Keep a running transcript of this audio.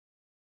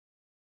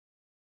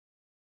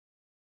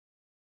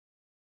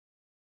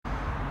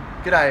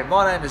G'day,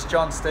 my name is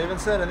John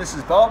Stevenson and this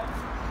is Bob.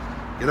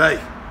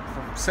 G'day.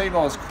 From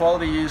Seemore's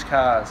Quality Used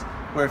Cars.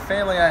 We're a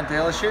family-owned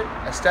dealership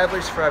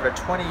established for over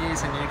 20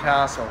 years in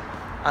Newcastle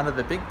under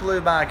the Big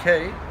Blue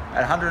Marquee at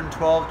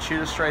 112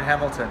 Tudor Street,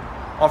 Hamilton,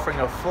 offering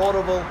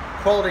affordable,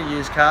 quality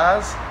used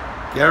cars.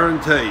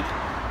 Guaranteed.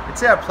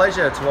 It's our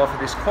pleasure to offer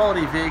this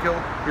quality vehicle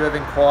you have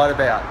inquired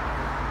about.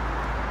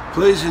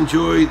 Please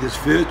enjoy this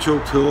virtual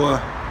tour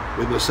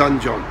with my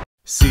son John.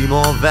 See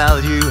more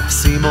value,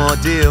 see more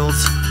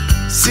deals.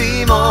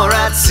 Seemore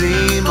at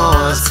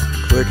Seymours.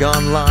 Click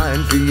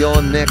online for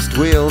your next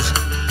wheels.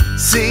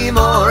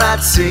 Seemore at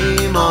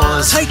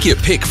Seymours. Take your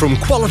pick from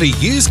quality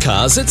used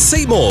cars at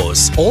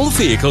Seymours. All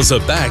vehicles are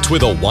backed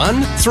with a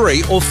 1,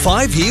 3 or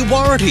 5 year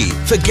warranty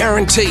for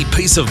guaranteed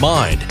peace of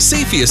mind.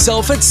 See for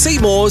yourself at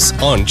Seymours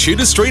on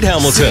Tudor Street,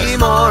 Hamilton.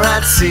 Seemore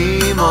at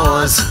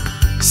Seymours.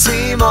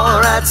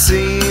 Seemore at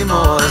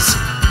Seymours.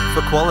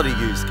 For quality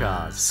used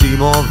cars. See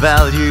more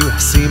value,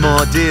 see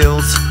more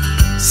deals.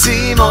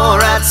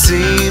 Seemore at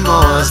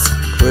Seymours.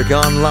 Click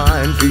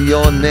online for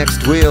your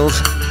next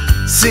wheels.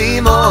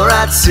 Seemore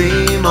at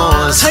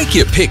Seymours. Take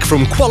your pick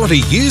from quality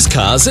used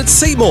cars at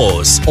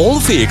Seymours. All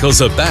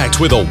vehicles are backed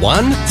with a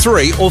 1,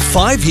 3 or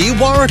 5 year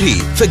warranty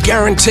for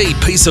guaranteed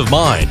peace of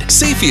mind.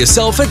 See for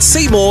yourself at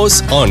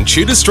Seymours on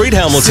Tudor Street,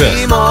 Hamilton.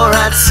 Seemore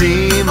at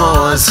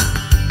Seymours.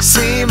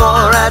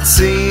 Seemore at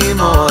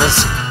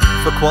Seymours.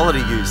 For quality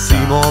use,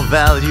 see more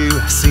value,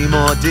 see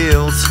more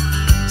deals.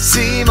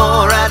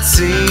 Seemore at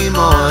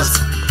Seymours.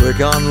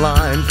 Click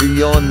online for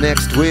your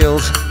next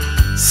wheels.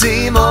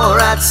 Seemore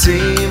at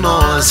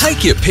Seymours.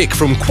 Take your pick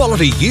from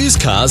quality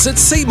used cars at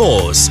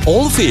Seymours.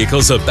 All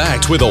vehicles are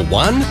backed with a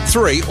 1,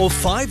 3 or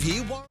 5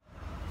 year warranty.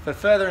 For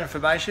further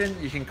information,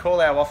 you can call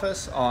our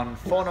office on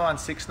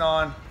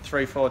 4969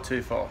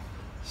 3424.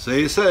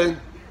 See you soon.